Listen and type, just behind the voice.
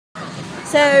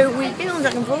So we've been on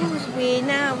Dragon Falls. We've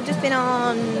just been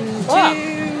on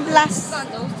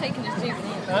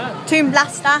Tomb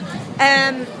Blaster.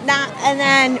 And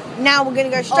then now we're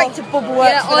going to go straight to Bubble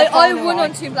Works. Yeah, I won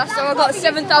on Tomb Blaster. I got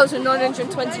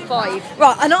 7,925.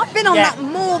 Right, and I've been on that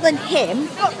more than him.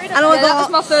 And I got, that was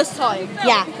my first time.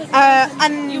 Yeah,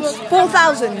 and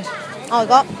 4,000 I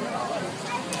got.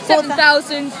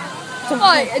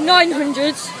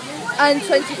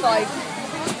 7,925.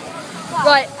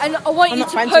 Right, and I want you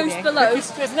to post below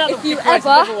if you ever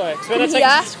and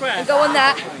go on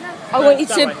that. I want you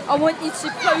to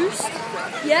post,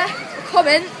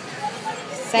 comment,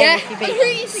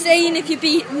 saying if you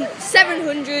beat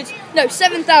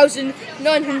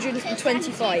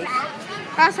 7,925.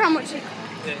 That's how much it.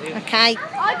 Okay.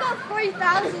 I got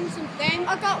 3,000 something.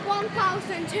 I got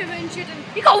 1,200.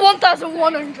 You got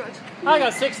 1,100. I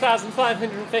got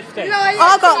 6,550. No,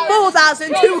 I got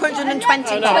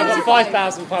 4,220. No, I got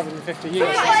 5,550. You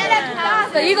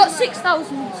got So you got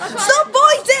 6,000. Stop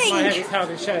my fighting! head is held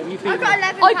in shame. You beat me.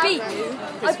 I beat you.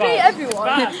 I beat everyone.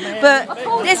 But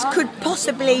this could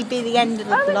possibly be the end of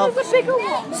the vlog. There's a bigger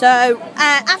one. So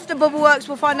after Bubble Works,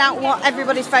 we'll find out what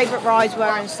everybody's favourite rides were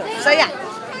and stuff. So yeah,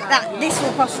 this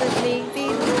will possibly be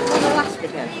one of the last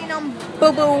videos. Been on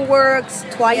Bubble Works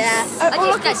twice. Yeah.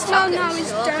 all I can smell now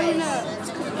is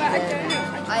donuts.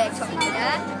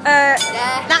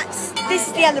 This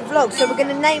is the end of the vlog, so we're going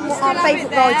to name what our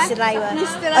favourite rides today were.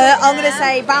 I'm going to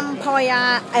say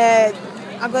Vampire,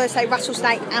 I'm going to say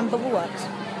Rattlesnake and Bubble Works.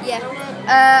 Yeah.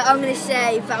 I'm going to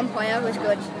say Vampire was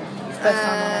good.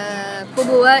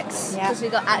 Bubble Works, because we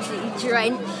got absolutely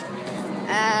drenched.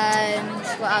 And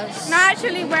what else? No, I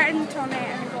actually went on it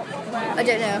and got wet. I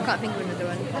don't know, I can't think of another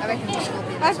one. I reckon it's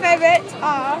Scorpion. My favourites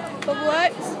are Bubble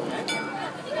Works,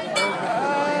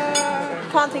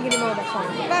 Can't think anymore, that's fine.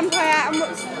 Vampire, and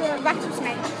what's the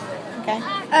Rattlesnake. Okay.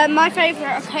 My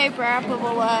favourite are Cobra,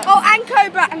 Bubble Works. Oh, and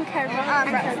Cobra, and Cobra. I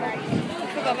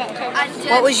forgot about Cobra.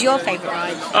 What was your favourite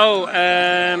ride? Oh,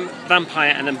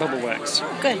 Vampire and then Bubble Works.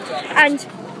 Good. And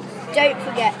don't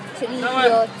forget to leave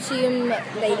your team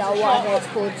leader, or whatever it's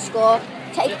called, score.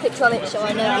 Take a picture of it so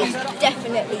I know it's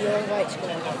definitely your right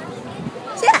score.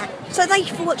 So yeah, so thank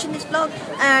you for watching this vlog,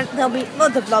 and there'll be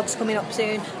other vlogs coming up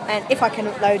soon, and if I can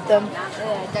upload them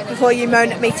before you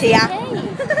moan at me, Tia.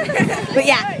 But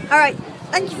yeah, alright,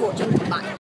 thank you for watching, bye.